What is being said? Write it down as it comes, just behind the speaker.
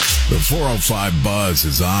The 405 Buzz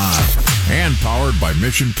is on. And powered by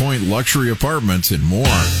Mission Point Luxury Apartments and more.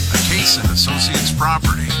 A Case and Associates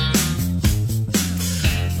property.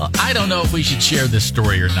 Well, I don't know if we should share this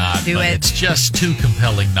story or not. Do it. It's just too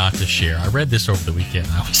compelling not to share. I read this over the weekend.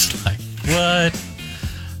 I was like, what?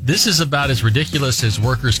 This is about as ridiculous as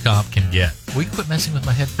workers' comp can get. Will you quit messing with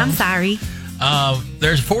my headphones? I'm sorry.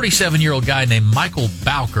 There's a 47-year-old guy named Michael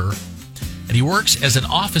Bowker, and he works as an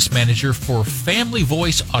office manager for Family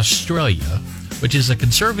Voice Australia, which is a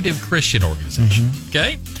conservative Christian organization.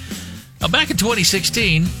 Okay? Now, back in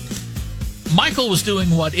 2016, Michael was doing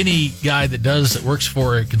what any guy that works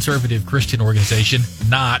for a conservative Christian organization,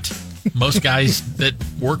 not. Most guys that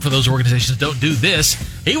work for those organizations don't do this.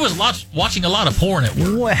 He was watching a lot of porn at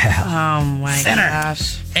work. Wow. Oh, my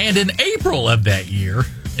gosh. And in April of that year,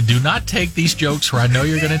 and do not take these jokes where I know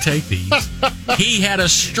you're going to take these, he had a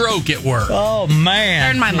stroke at work. Oh,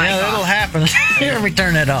 man. Turn my mic off. That'll happen. Let me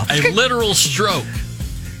turn it off. A literal stroke.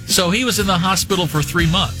 So he was in the hospital for 3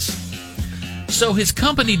 months. So his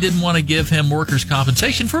company didn't want to give him workers'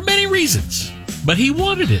 compensation for many reasons, but he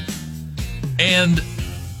wanted it. And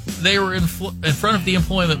they were in front of the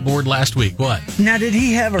employment board last week. What? Now, did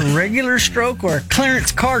he have a regular stroke or a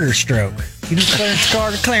Clarence Carter stroke? You know, Clarence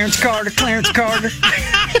Carter, Clarence Carter, Clarence Carter.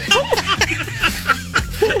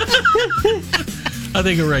 I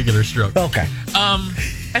think a regular stroke. Okay.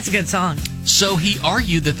 That's a good song. So he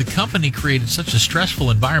argued that the company created such a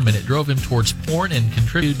stressful environment it drove him towards porn and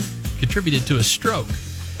contributed to a stroke.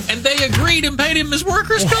 And they agreed and paid him his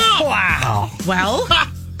workers' comp. Wow. Well,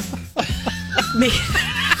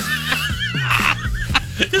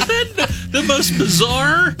 Is that the most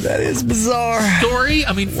bizarre That is bizarre. story?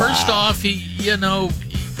 I mean, first off,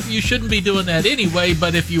 you shouldn't be doing that anyway,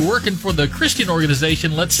 but if you're working for the Christian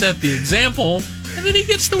organization, let's set the example. And then he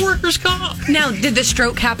gets the workers' comp. now, did the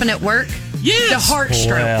stroke happen at work? Yes. The heart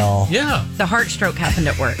stroke. Well, Yeah, The heart stroke happened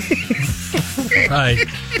at work. right.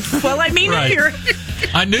 Well, I mean, Right. you're...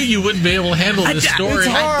 I knew you wouldn't be able to handle this story. It's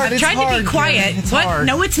hard. I've It's tried to hard, be quiet. Karen. It's What? hard.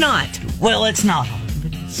 No, it's not. well, it's not.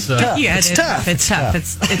 So, Tough. Yeah, It's it is tough. It's tough.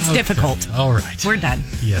 It's difficult. all right. We're done.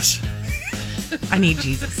 Yes. I need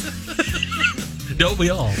Jesus. Don't we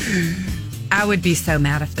all? I would be so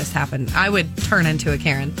mad if this happened. I would turn into a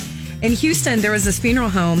Karen. In Houston, there was this funeral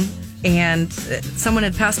home, and someone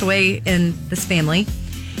had passed away in this family.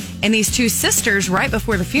 And these two sisters, right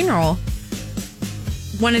before the funeral,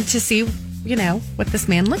 wanted to see, what this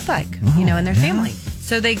man looked like, in their family.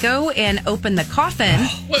 So they go and open the coffin.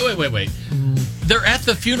 Wait. They're at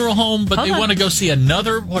the funeral home, but Hold they on. want to go see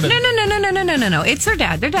another. No. It's their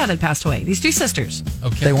dad. Their dad had passed away. These two sisters.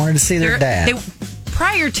 Okay. They wanted to see their dad.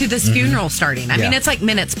 Prior to this funeral starting. I mean, Yeah. it's like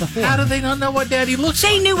minutes before. How do they not know what Daddy looks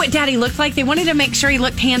They like? knew what Daddy looked like. They wanted to make sure he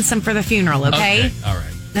looked handsome for the funeral, okay? All right.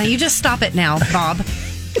 Now, you just stop it now, Bob.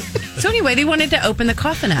 So anyway, they wanted to open the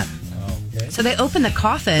coffin up. Okay. So they opened the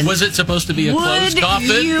coffin. Was it supposed to be a closed coffin?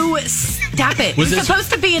 Would you stop it? Was It's it-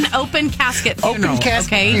 supposed to be an open casket funeral, Open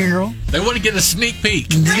casket okay? funeral. They want to get a sneak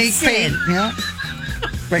peek. Sneak Listen. peek. Yeah.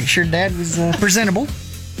 Make sure dad was presentable.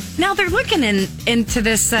 Now they're looking into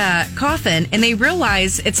this coffin, and they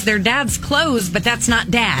realize it's their dad's clothes, but that's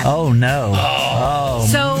not Dad. Oh, no. Oh,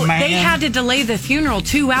 So man. they had to delay the funeral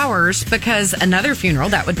 2 hours because another funeral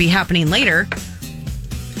that would be happening later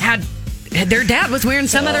had their dad was wearing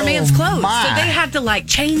some other man's clothes. my. So they had to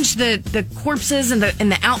change the corpses and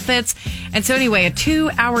the outfits. And so anyway, a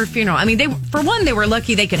 2-hour funeral. I mean, for one, they were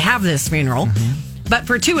lucky they could have this funeral. But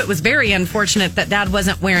for two, it was very unfortunate that Dad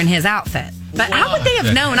wasn't wearing his outfit. But how would they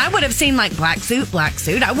have known? I would have seen black suit.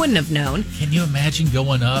 I wouldn't have known. Can you imagine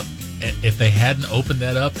going up if they hadn't opened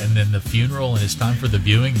that up and then the funeral and it's time for the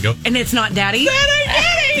viewing and go, And it's not Daddy. That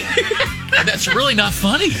ain't Daddy! That's really not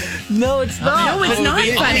funny. No, it's not. No, it's not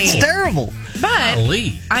funny. It's terrible. But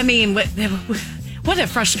Golly. I mean, what a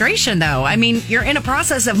frustration, though. I mean, you're in a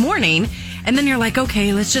process of mourning, and then you're like,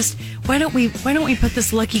 okay, why don't we put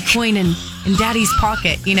this lucky coin in Daddy's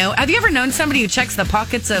pocket? Have you ever known somebody who checks the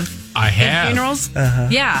pockets of I have. funerals?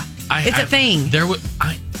 Yeah, it's a thing.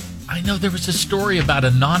 I know there was a story about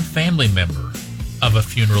a non-family member of a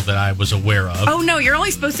funeral that I was aware of. Oh no, you're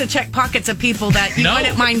only supposed to check pockets of people that you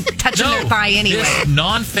wouldn't mind touching their thigh anyway. This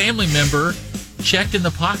non-family member checked in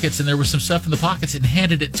the pockets, and there was some stuff in the pockets, and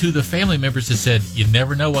handed it to the family members and said, "You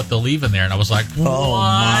never know what they'll leave in there." And I was like, "What?" Oh,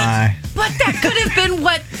 my. But that could have been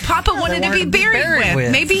what Papa wanted to be buried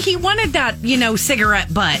with. Maybe he wanted that,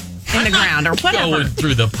 cigarette butt in the ground or whatever. Going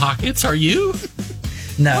through the pockets, are you?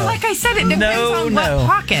 No. Well, like I said, it depends on No. what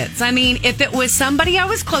pockets. I mean, if it was somebody I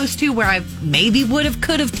was close to where I maybe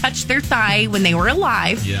could have touched their thigh when they were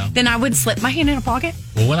alive, then I would slip my hand in a pocket.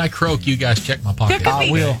 Well, when I croak, you guys check my There pocket. could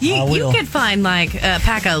be, will. I will. You could find like a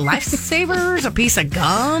pack of Lifesavers, a piece of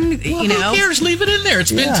gum, Well, you know. who cares? Leave it in there.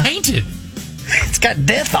 It's been Yeah. tainted. It's got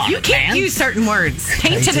death on You it, can't man. use certain words.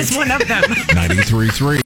 Tainted is one of them. 93.3